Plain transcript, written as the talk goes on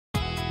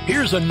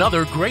Here's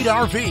another great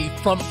RV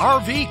from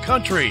RV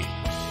Country.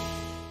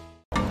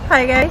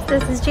 Hi guys,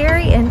 this is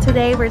Jerry and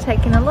today we're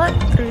taking a look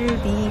through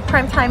the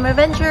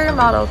Time-Avenger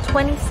model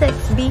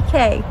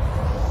 26BK.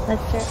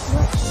 Let's check it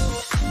out.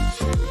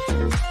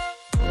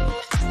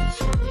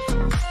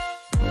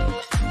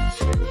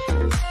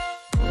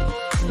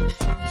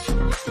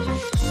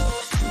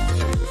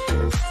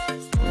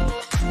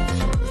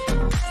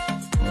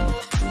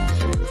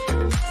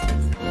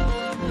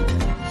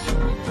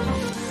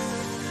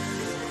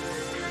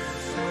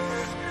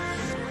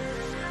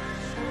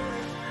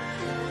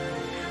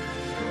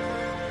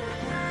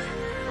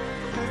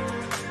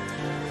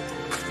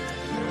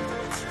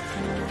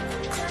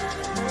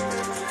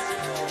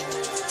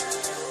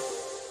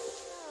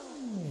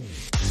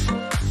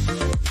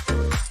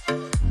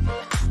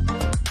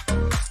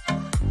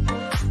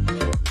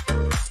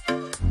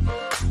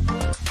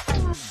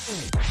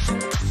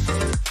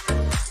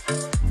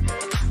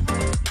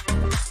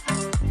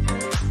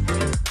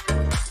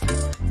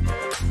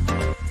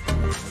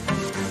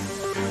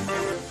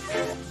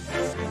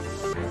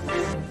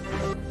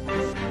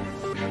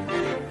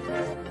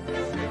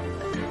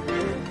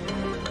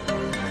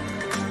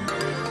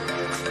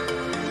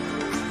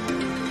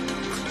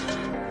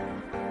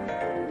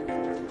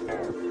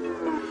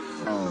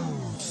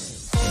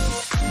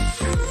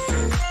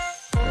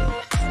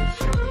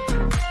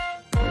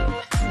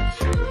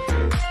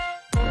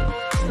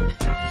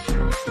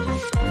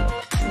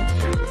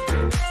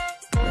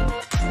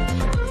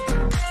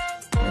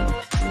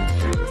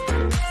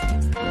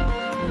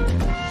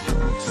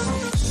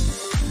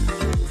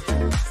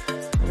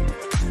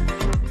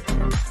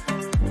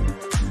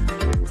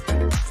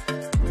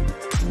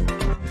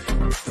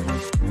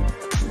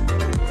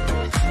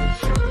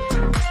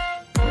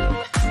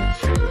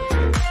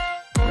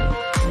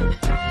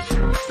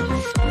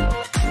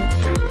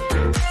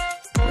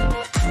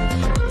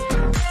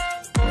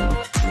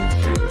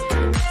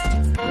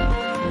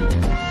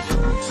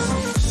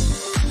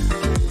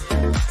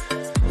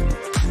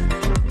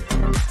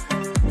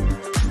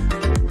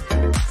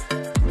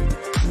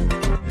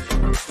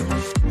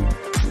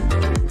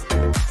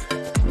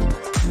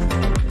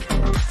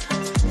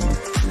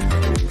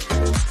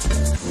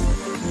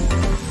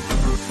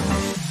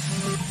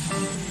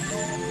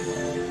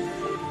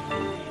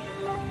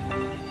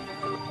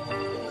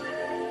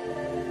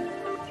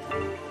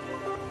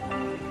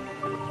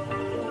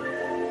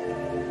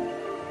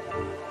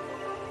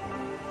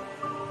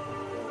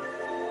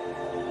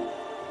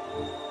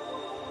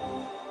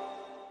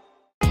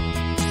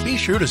 Be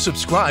sure to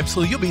subscribe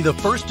so you'll be the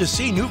first to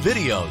see new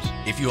videos.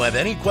 If you have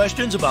any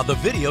questions about the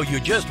video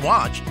you just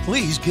watched,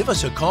 please give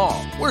us a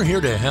call. We're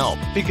here to help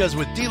because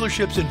with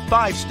dealerships in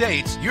 5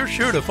 states, you're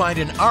sure to find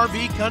an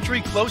RV Country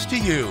close to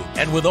you.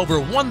 And with over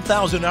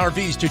 1,000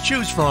 RVs to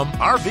choose from,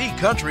 RV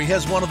Country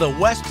has one of the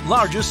West's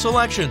largest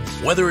selections.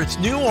 Whether it's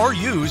new or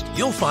used,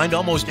 you'll find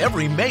almost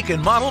every make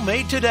and model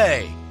made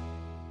today.